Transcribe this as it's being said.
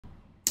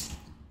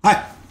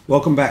Hi,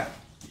 welcome back.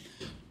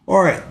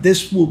 All right,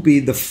 this will be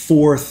the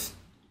fourth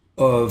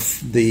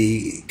of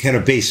the kind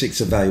of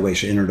basics of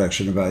valuation,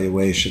 introduction to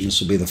valuation.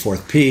 This will be the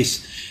fourth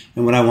piece.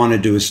 And what I want to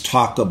do is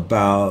talk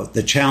about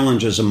the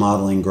challenges of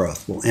modeling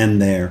growth. We'll end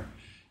there,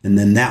 and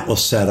then that will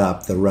set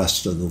up the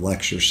rest of the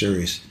lecture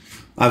series.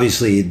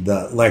 Obviously,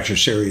 the lecture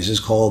series is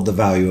called The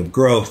Value of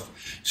Growth.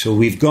 So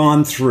we've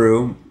gone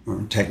through,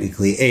 or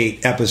technically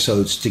 8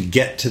 episodes to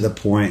get to the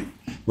point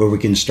where we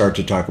can start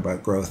to talk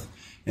about growth.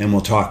 And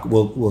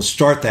we'll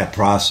start that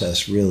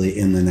process really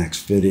in the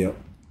next video.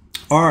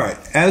 All right,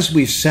 as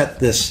we've set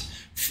this,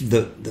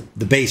 the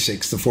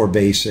basics, the 4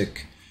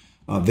 basic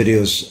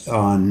videos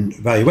on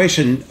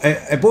valuation,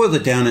 I boiled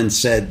it down and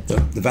said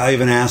the value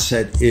of an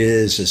asset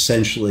is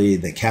essentially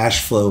the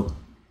cash flow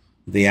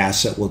the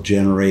asset will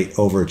generate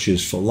over its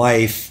useful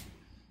life.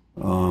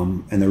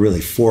 And there are really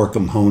 4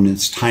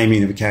 components: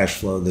 timing of cash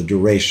flow, the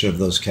duration of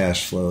those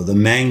cash flow, the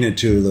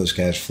magnitude of those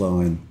cash flow,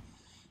 and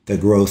the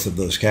growth of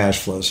those cash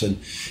flows. And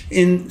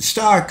in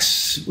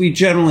stocks, we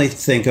generally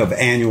think of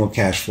annual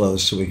cash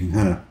flows, so we can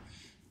kind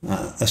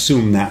of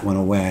assume that went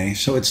away.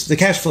 So it's the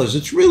cash flows.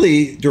 It's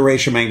really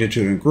duration,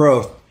 magnitude, and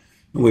growth.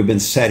 And we've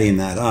been setting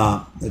that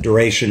up. The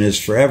duration is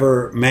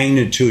forever.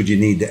 Magnitude you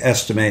need to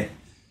estimate.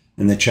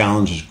 And the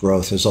challenge is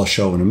growth, as I'll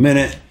show in a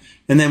minute.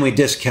 And then we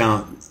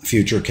discount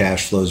future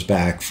cash flows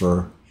back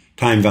for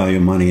time value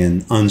of money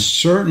and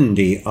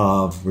uncertainty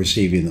of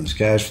receiving those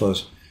cash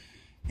flows.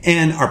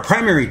 And our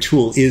primary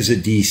tool is a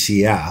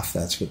DCF.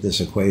 That's what this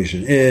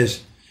equation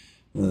is.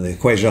 The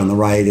equation on the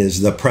right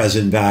is the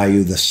present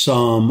value, the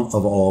sum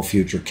of all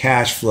future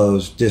cash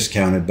flows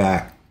discounted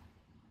back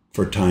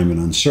for time and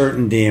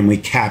uncertainty. And we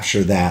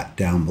capture that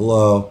down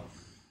below.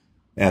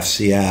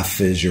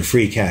 FCF is your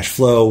free cash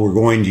flow. We're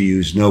going to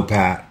use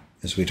NOPAT,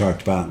 as we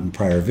talked about in the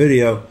prior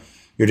video,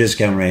 your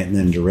discount rate, and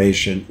then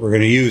duration. We're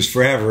going to use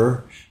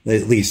forever,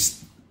 at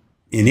least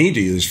you need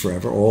to use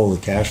forever, all the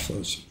cash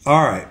flows.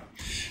 All right.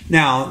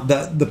 Now,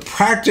 the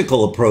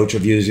practical approach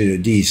of using a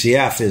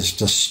DCF is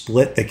to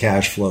split the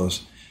cash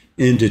flows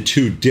into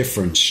 2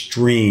 different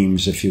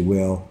streams, if you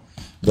will.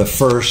 The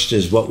first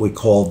is what we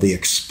call the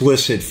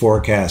explicit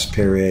forecast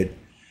period.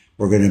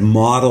 We're going to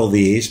model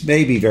these,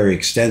 maybe very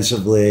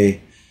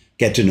extensively,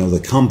 get to know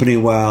the company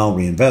well,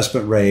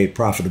 reinvestment rate,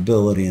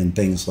 profitability, and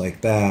things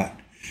like that.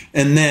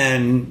 And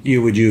then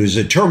you would use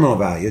a terminal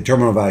value. A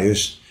terminal value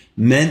is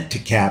meant to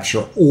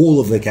capture all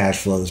of the cash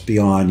flows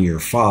beyond year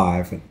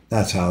 5.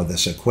 That's how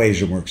this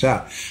equation works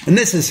out. And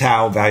this is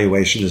how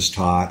valuation is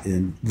taught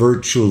in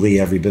virtually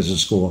every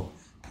business school,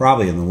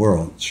 probably in the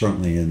world,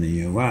 certainly in the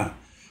U.S.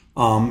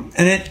 And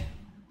it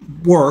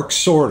works,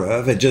 sort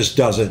of. It just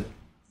doesn't.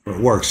 It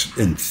works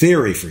in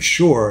theory for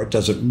sure. It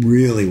doesn't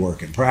really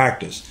work in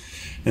practice.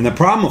 And the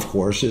problem, of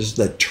course, is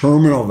the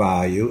terminal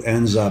value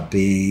ends up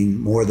being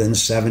more than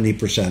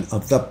 70%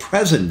 of the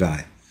present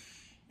value.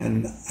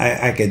 And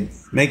I could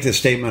make this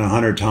statement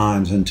 100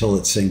 times until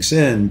it sinks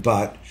in,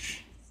 but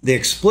the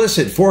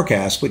explicit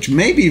forecast, which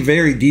may be a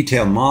very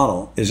detailed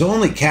model, is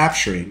only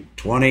capturing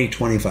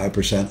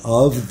 20-25%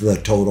 of the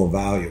total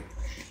value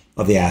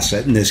of the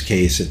asset. In this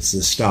case, it's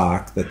the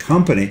stock, the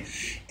company,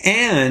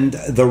 and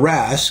the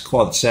rest,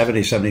 call it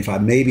 70,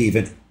 75, maybe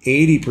even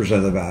 80%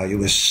 of the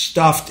value is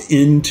stuffed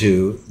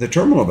into the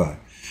terminal value.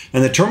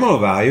 And the terminal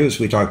value, as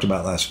we talked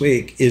about last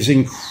week, is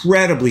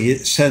incredibly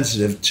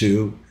sensitive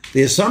to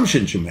the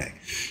assumptions you make.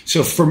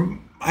 So for,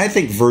 I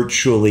think,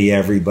 virtually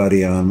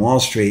everybody on Wall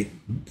Street,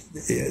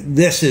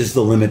 this is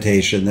the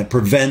limitation that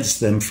prevents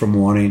them from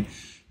wanting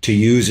to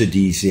use a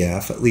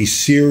DCF, at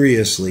least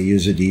seriously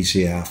use a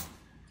DCF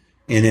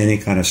in any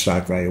kind of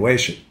stock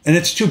valuation. And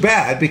it's too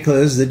bad,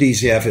 because the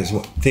DCF is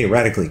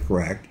theoretically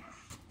correct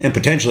and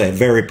potentially a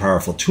very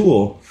powerful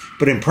tool,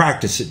 but in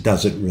practice it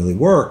doesn't really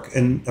work.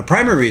 And the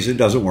primary reason it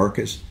doesn't work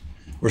is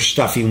we're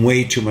stuffing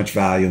way too much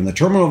value in the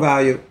terminal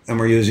value, and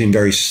we're using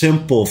very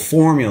simple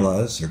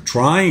formulas, or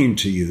trying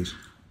to use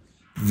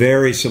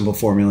very simple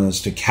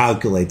formulas to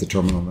calculate the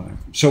terminal value.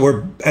 So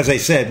we're, as I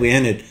said, we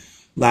ended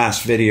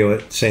last video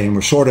at saying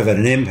we're sort of at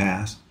an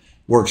impasse.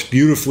 Works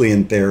beautifully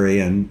in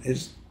theory and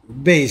is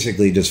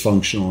basically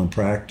dysfunctional in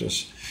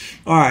practice.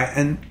 All right,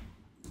 and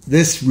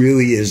this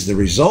really is the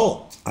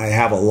result. I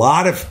have a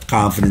lot of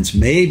confidence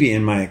maybe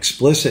in my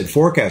explicit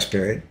forecast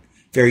period,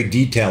 very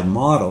detailed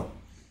model,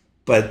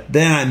 but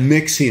then I'm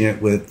mixing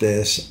it with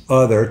this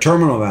other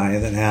terminal value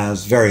that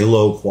has very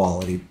low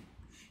quality.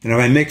 And if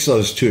I mix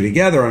those 2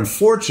 together,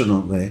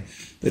 unfortunately,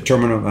 the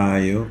terminal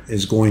value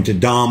is going to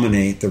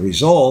dominate the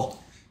result.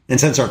 And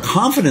since our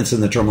confidence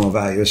in the terminal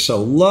value is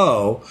so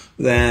low,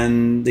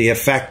 then the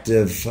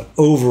effective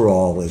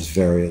overall is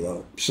very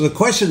low. So the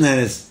question then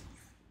is,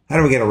 how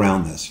do we get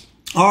around this?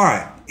 All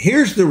right,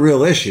 here's the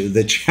real issue.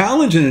 The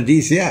challenge in a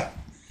DCF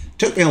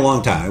took me a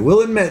long time. I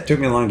will admit it took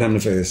me a long time to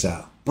figure this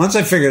out. Once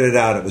I figured it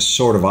out, it was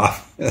sort of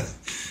obvious.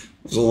 It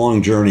was a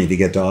long journey to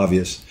get to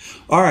obvious.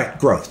 All right,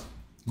 growth.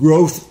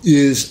 Growth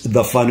is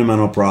the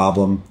fundamental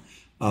problem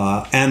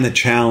and the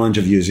challenge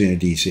of using a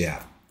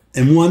DCF.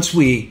 And once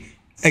we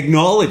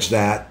acknowledge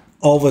that,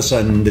 all of a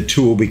sudden the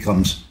tool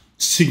becomes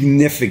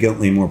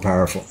significantly more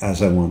powerful,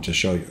 as I want to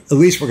show you. At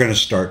least we're going to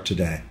start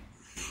today.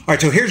 All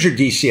right, so here's your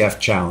DCF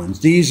challenge.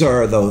 These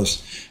are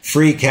those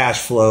free cash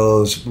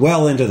flows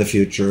well into the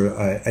future.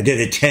 I did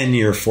a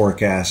 10-year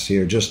forecast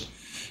here just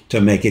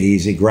to make it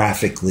easy,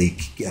 graphically,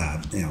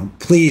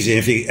 pleasing.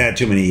 If you add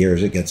too many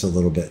years, it gets a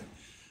little bit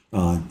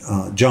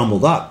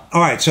jumbled up.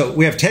 All right, so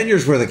we have 10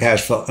 years worth of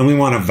cash flow, and we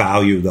want to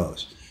value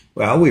those.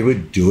 Well, we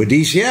would do a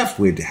DCF.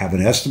 We'd have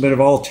an estimate of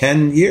all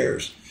 10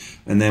 years,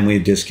 and then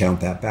we'd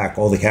discount that back,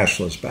 all the cash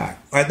flows back.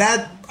 All right,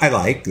 that I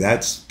like.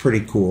 That's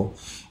pretty cool.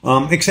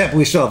 Except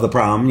we still have the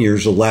problem,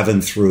 years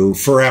 11 through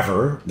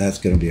forever. That's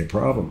going to be a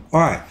problem.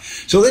 All right,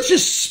 so let's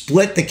just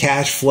split the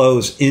cash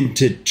flows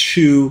into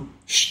two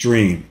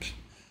streams.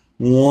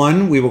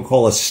 One, we will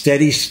call a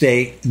steady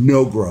state,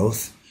 no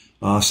growth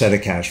set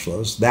of cash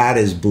flows. That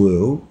is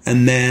blue.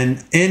 And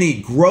then any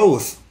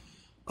growth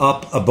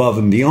up above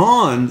and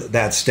beyond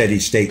that steady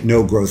state,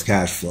 no growth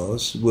cash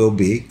flows will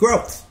be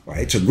growth,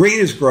 right? So green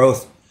is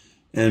growth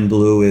and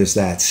blue is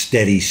that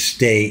steady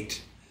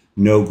state,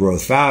 no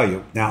growth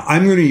value. Now,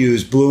 I'm going to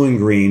use blue and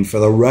green for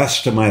the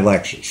rest of my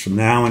lectures. From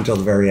now until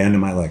the very end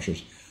of my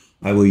lectures,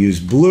 I will use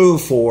blue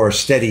for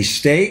steady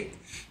state,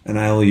 and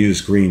I will use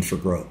green for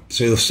growth.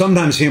 So you'll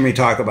sometimes hear me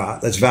talk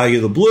about, let's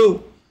value the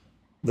blue,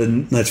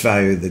 then let's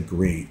value the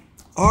green.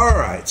 All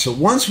right, so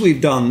once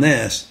we've done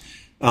this,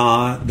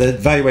 the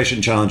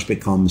valuation challenge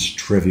becomes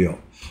trivial.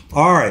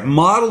 All right,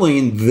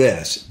 modeling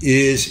this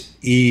is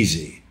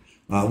easy.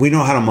 We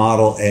know how to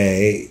model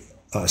a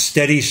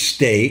steady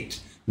state,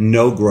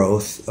 no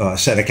growth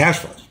set of cash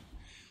flows.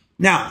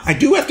 Now, I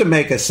do have to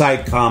make a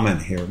side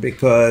comment here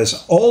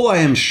because all I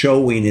am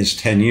showing is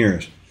 10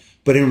 years.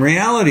 But in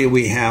reality,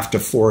 we have to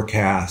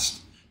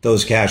forecast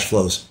those cash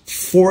flows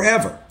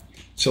forever.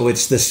 So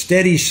it's the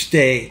steady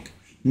state,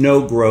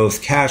 no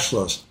growth cash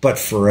flows, but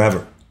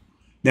forever.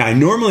 Now, I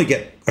normally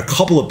get a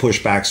couple of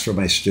pushbacks from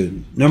my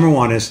students. Number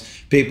one is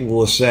people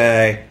will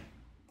say,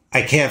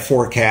 I can't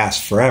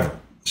forecast forever.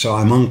 So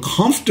I'm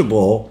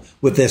uncomfortable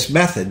with this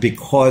method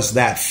because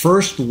that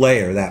first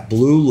layer, that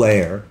blue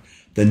layer,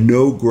 the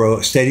no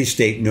growth, steady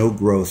state, no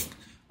growth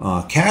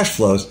cash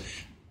flows,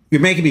 you're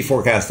making me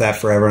forecast that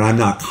forever, and I'm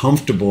not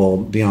comfortable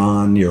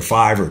beyond year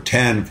 5 or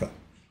 10.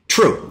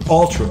 True,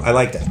 all true. I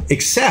like that.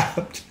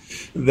 Except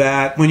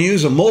that when you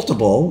use a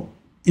multiple,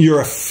 you're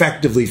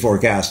effectively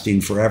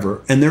forecasting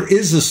forever, and there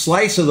is a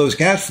slice of those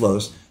cash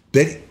flows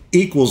that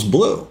equals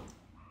blue.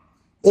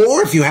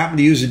 Or if you happen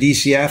to use a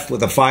DCF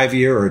with a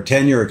 5-year or a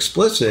 10-year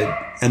explicit,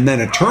 and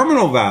then a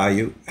terminal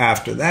value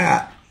after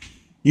that,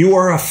 you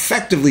are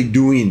effectively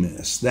doing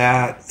this.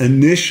 That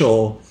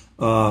initial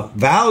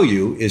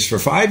value is for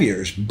 5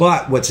 years,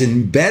 but what's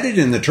embedded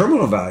in the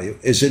terminal value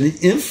is an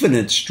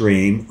infinite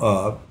stream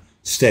of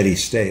steady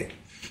state.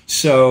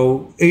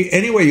 So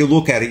any way you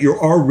look at it,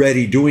 you're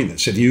already doing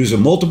this. If you use a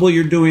multiple,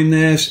 you're doing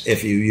this.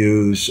 If you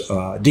use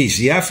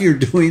DCF, you're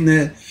doing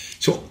this.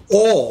 So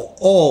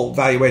all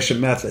valuation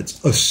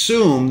methods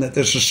assume that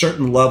there's a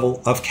certain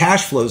level of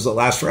cash flows that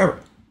last forever.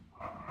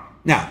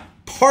 Now,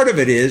 part of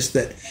it is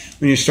that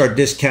when you start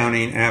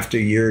discounting after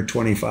year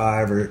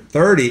 25 or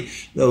 30,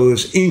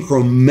 those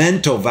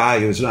incremental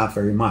values, not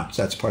very much.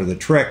 That's part of the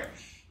trick,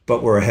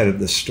 but we're ahead of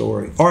the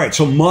story. All right,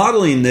 so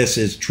modeling this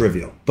is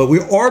trivial, but we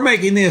are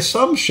making the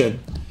assumption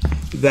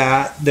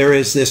that there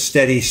is this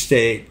steady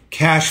state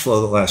cash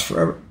flow that lasts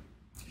forever.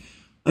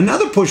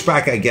 Another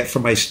pushback I get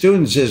from my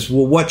students is,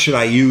 well, what should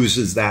I use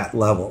as that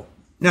level?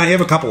 Now, you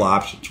have a couple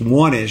options.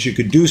 One is you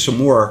could do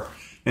some work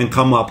and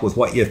come up with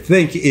what you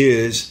think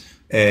is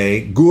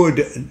a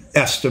good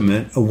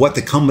estimate of what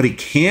the company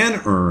can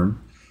earn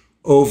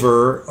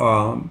over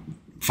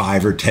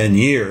 5 or 10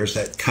 years,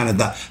 that kind of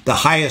the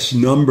highest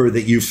number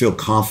that you feel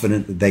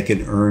confident that they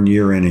can earn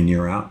year in and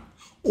year out.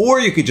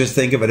 Or you could just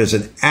think of it as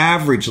an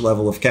average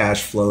level of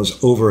cash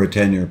flows over a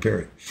 10-year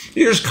period.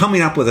 You're just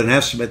coming up with an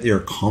estimate that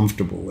you're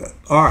comfortable with.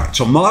 All right,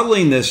 so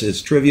modeling this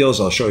is trivial, as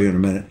I'll show you in a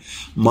minute.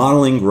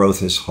 Modeling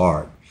growth is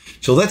hard.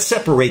 So let's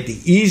separate the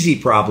easy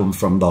problem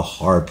from the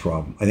hard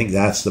problem. I think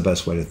that's the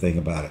best way to think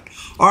about it.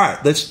 All right,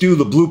 let's do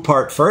the blue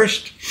part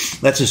first.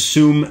 Let's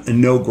assume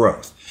no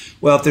growth.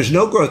 Well, if there's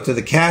no growth to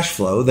the cash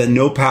flow, then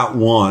NOPAT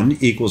 1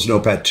 equals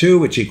NOPAT 2,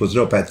 which equals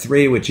NOPAT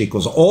 3, which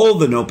equals all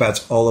the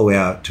NOPATs all the way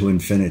out to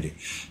infinity.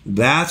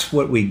 That's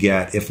what we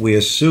get if we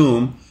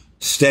assume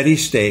steady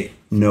state,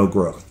 no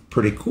growth.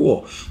 Pretty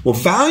cool. Well,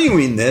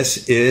 valuing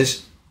this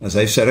is, as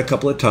I've said a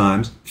couple of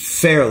times,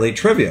 fairly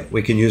trivial.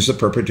 We can use the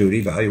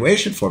perpetuity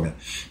valuation formula.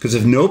 Because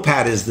if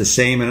NOPAT is the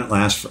same and it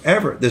lasts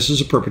forever, this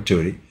is a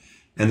perpetuity,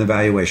 and the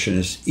valuation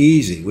is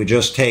easy. We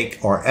just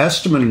take our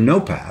estimate of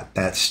NOPAT,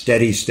 that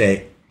steady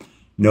state,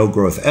 no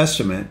growth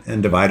estimate,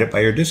 and divide it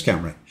by your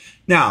discount rate.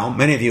 Now,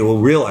 many of you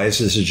will realize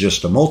this is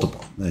just a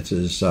multiple. This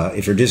is,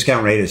 if your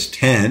discount rate is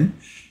 10,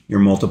 you're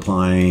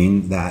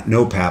multiplying that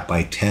NOPAT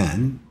by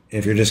 10.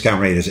 If your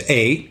discount rate is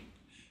 8,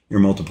 you're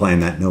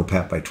multiplying that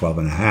NOPAT by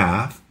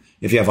 12.5.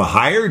 If you have a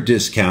higher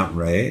discount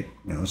rate,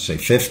 say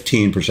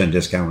 15%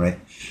 discount rate,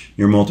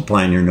 you're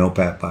multiplying your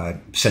NOPAT by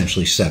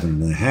essentially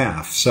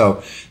 7.5.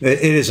 So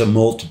it is a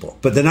multiple.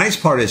 But the nice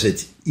part is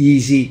it's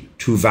easy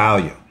to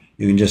value.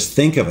 You can just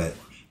think of it.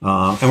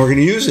 And we're going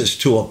to use this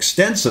tool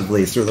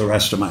extensively through the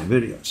rest of my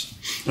videos.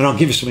 And I'll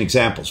give you some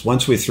examples.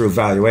 Once we're through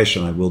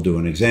valuation, I will do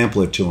an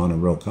example or two on a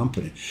real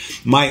company.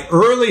 My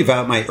early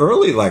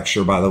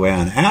lecture, by the way,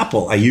 on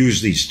Apple, I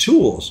use these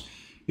tools.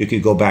 You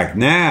can go back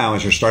now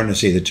as you're starting to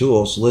see the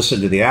tools,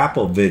 listen to the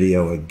Apple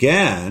video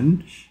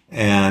again,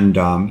 and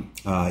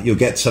you'll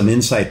get some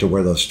insight to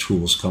where those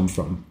tools come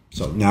from.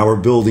 So now we're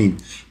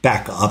building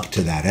back up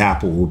to that.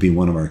 Apple will be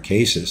one of our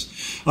cases.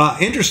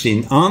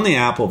 Interesting, on the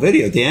Apple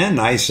video, at the end,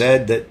 I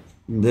said that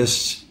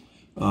this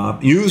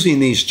using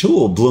these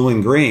tools, blue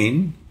and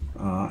green,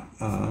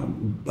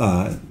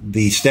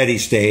 the steady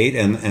state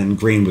and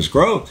green was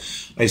growth,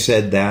 I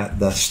said that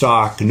the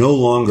stock no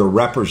longer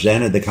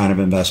represented the kind of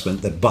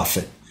investment that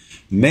Buffett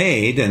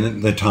made. And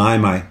at the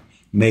time I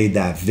made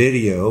that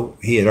video,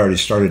 he had already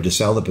started to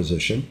sell the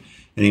position,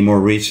 and he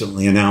more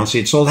recently announced he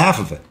had sold half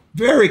of it.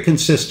 Very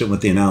consistent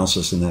with the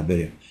analysis in that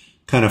video.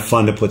 Kind of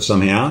fun to put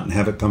something out and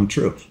have it come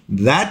true.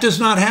 That does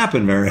not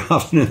happen very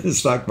often in the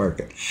stock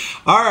market.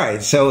 All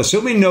right, so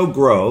assuming no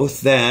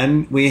growth,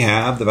 then we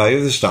have the value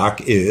of the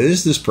stock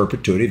is this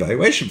perpetuity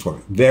valuation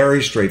formula.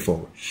 Very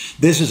straightforward.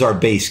 This is our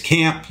base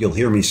camp. You'll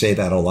hear me say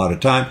that a lot of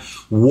time.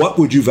 What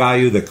would you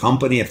value the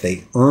company if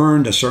they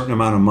earned a certain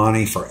amount of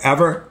money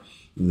forever?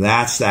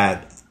 That's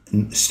that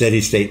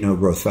steady state no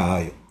growth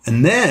value.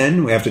 And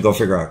then we have to go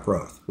figure out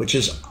growth, which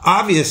is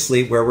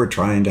obviously where we're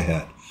trying to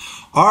head.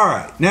 All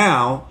right,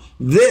 now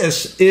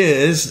this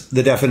is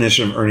the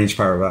definition of earnings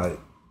power value.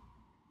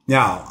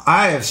 Now,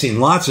 I have seen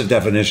lots of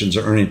definitions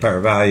of earnings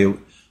power value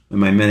in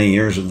my many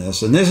years in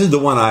this, and this is the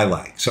one I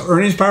like. So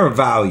earnings power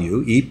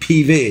value,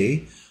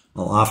 EPV,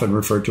 I'll often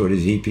refer to it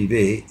as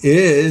EPV,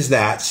 is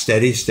that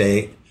steady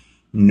state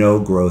no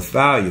growth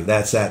value.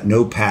 That's that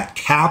NOPAT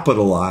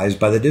capitalized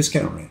by the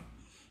discount rate.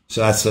 So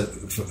that's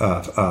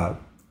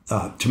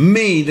to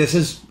me, this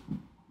is,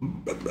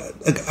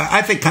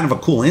 I think, kind of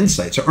a cool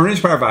insight. So earnings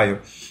power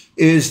value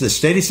is the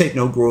steady state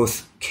no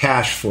growth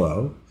cash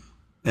flow,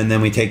 and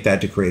then we take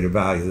that to create a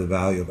value, the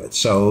value of it.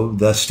 So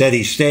the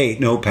steady state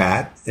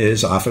NOPAT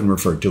is often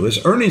referred to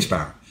as earnings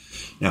power.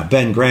 Now,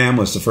 Ben Graham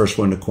was the first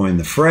one to coin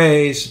the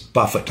phrase.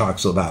 Buffett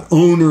talks about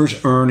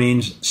owner's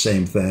earnings,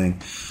 same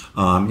thing.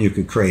 You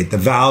could create the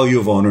value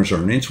of owner's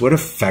earnings would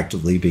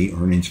effectively be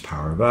earnings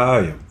power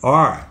value. All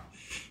right.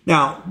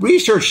 Now,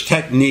 research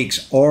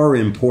techniques are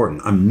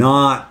important. I'm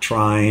not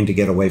trying to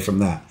get away from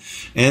that.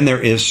 And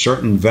there is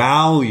certain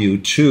value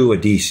to a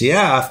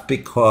DCF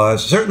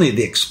because certainly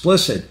the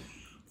explicit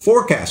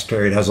forecast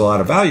period has a lot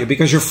of value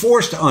because you're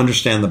forced to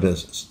understand the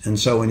business. And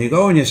so when you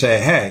go and you say,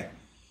 hey,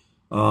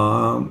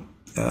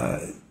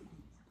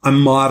 I'm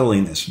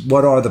modeling this.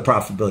 What are the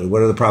profitability?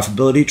 What are the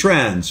profitability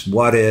trends?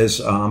 What is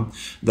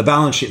the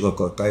balance sheet look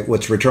like?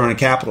 What's return on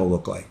capital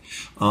look like?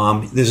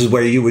 This is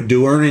where you would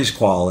do earnings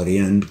quality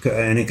and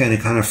any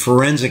kind of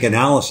forensic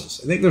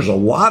analysis. I think there's a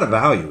lot of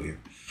value here.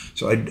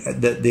 So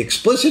the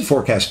explicit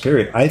forecast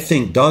period, I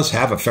think, does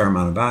have a fair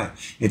amount of value.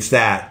 It's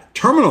that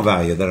terminal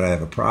value that I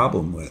have a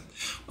problem with.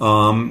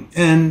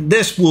 And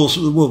this will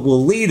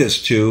lead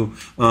us to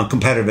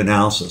competitive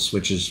analysis,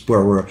 which is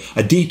where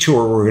a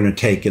detour we're going to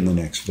take in the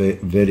next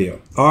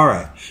video. All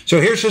right. So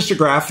here's just a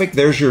graphic.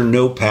 There's your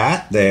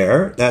NOPAT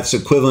there. That's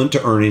equivalent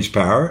to earnings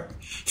power.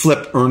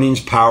 Flip earnings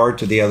power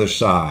to the other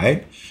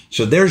side.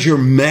 So there's your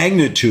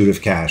magnitude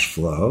of cash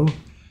flow.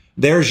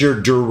 There's your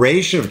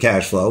duration of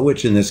cash flow,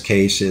 which in this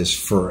case is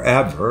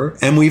forever.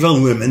 And we've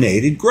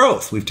eliminated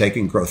growth. We've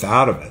taken growth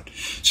out of it.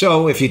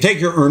 So if you take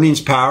your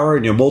earnings power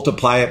and you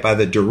multiply it by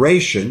the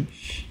duration,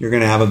 you're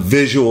going to have a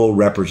visual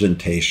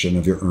representation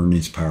of your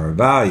earnings power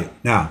value.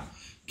 Now,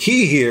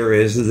 key here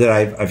is that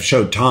I've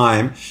showed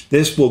time.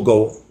 This will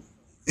go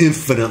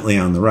infinitely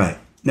on the right.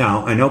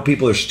 Now, I know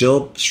people are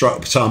still,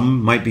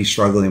 some might be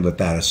struggling with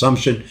that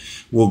assumption.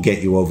 We'll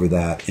get you over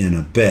that in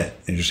a bit.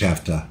 You just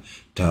have to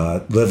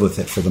live with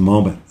it for the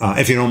moment.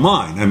 If you don't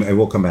mind, I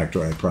will come back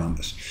to it, I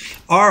promise.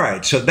 All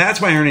right, so that's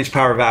my earnings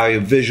power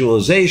value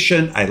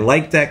visualization. I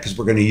like that because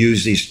we're going to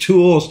use these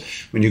tools.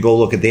 When you go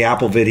look at the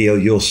Apple video,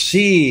 you'll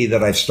see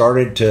that I've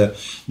started to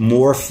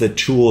morph the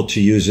tool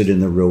to use it in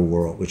the real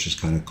world, which is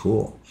kind of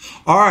cool.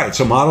 All right,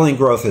 so modeling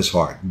growth is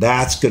hard.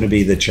 That's going to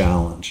be the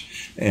challenge.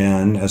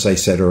 And as I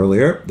said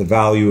earlier, the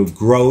value of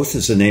growth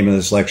is the name of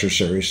this lecture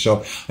series.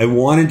 So I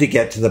wanted to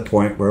get to the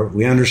point where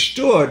we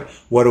understood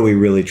what are we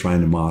really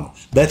trying to model.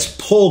 Let's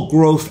pull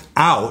growth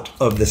out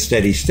of the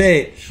steady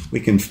state. We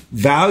can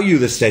value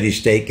the steady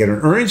state, get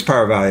an earnings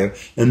power value,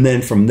 and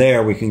then from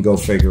there we can go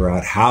figure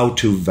out how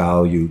to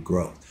value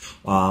growth.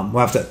 We'll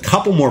have a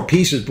couple more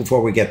pieces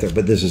before we get there,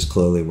 but this is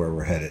clearly where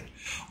we're headed.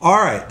 All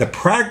right, the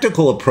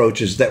practical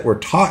approaches that are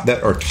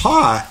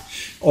taught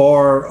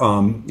are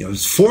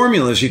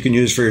formulas you can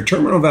use for your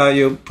terminal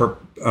value,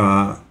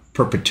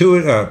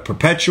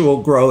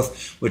 perpetual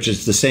growth, which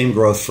is the same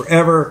growth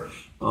forever,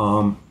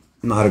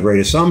 not a great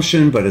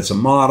assumption, but it's a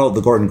model,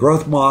 the Gordon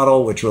growth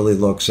model, which really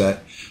looks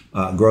at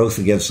growth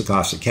against the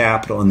cost of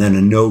capital, and then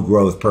a no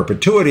growth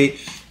perpetuity,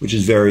 which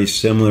is very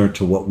similar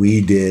to what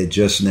we did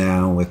just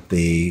now with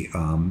the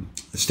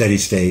steady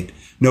state,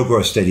 no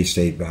growth steady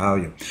state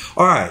value.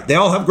 All right, they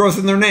all have growth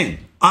in their name.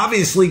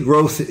 Obviously,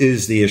 growth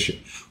is the issue.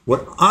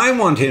 What I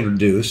want to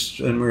introduce,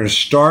 and we're going to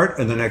start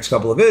in the next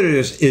couple of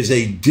videos, is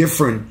a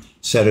different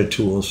set of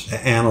tools to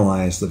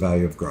analyze the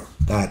value of growth.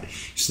 That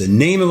is the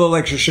name of the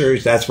lecture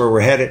series. That's where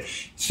we're headed.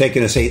 It's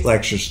taken us 8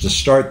 lectures to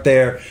start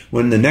there.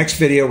 When the next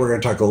video, we're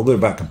going to talk a little bit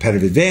about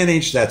competitive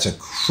advantage. That's a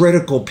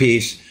critical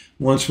piece.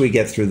 Once we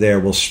get through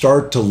there, we'll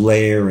start to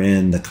layer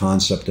in the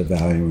concept of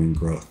valuing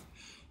growth.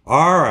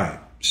 All right.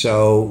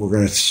 So we're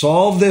going to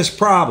solve this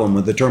problem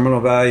with the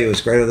terminal value is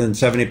greater than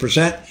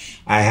 70%.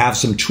 I have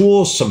some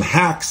tools, some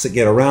hacks that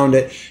get around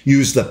it.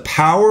 Use the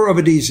power of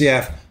a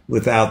DCF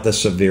without the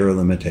severe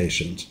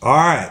limitations. All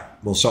right.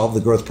 We'll solve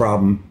the growth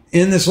problem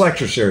in this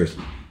lecture series.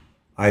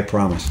 I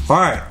promise.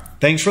 All right.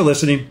 Thanks for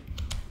listening.